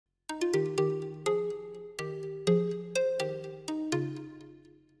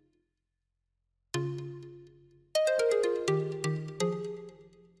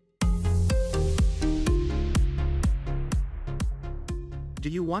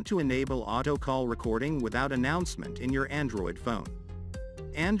you want to enable auto call recording without announcement in your Android phone?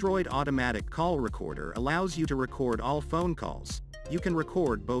 Android Automatic Call Recorder allows you to record all phone calls. You can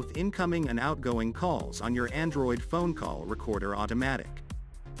record both incoming and outgoing calls on your Android phone call recorder automatic.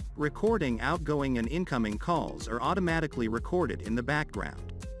 Recording outgoing and incoming calls are automatically recorded in the background.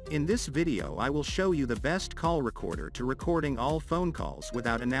 In this video I will show you the best call recorder to recording all phone calls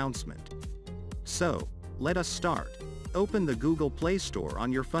without announcement. So, let us start. Open the Google Play Store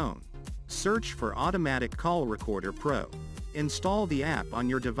on your phone. Search for Automatic Call Recorder Pro. Install the app on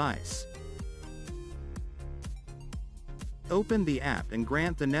your device. Open the app and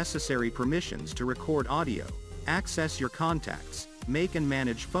grant the necessary permissions to record audio, access your contacts, make and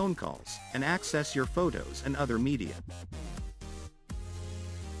manage phone calls, and access your photos and other media.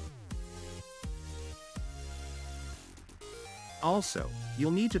 Also, you'll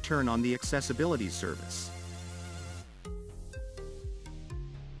need to turn on the accessibility service.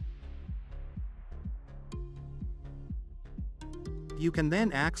 You can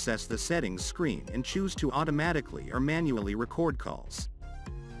then access the settings screen and choose to automatically or manually record calls.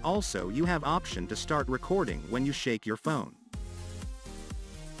 Also, you have option to start recording when you shake your phone.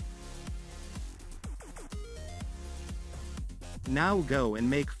 Now go and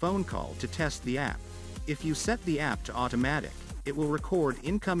make phone call to test the app. If you set the app to automatic, it will record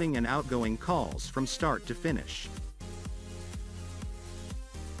incoming and outgoing calls from start to finish.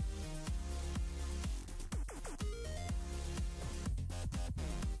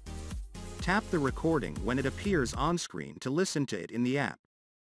 Tap the recording when it appears on screen to listen to it in the app.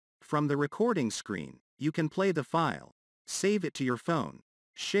 From the recording screen, you can play the file, save it to your phone,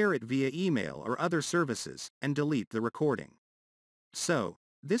 share it via email or other services, and delete the recording. So,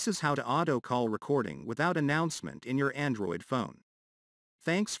 this is how to auto call recording without announcement in your Android phone.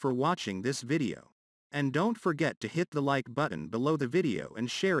 Thanks for watching this video. And don't forget to hit the like button below the video and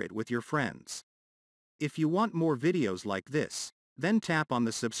share it with your friends. If you want more videos like this, then tap on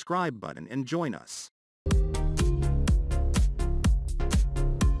the subscribe button and join us.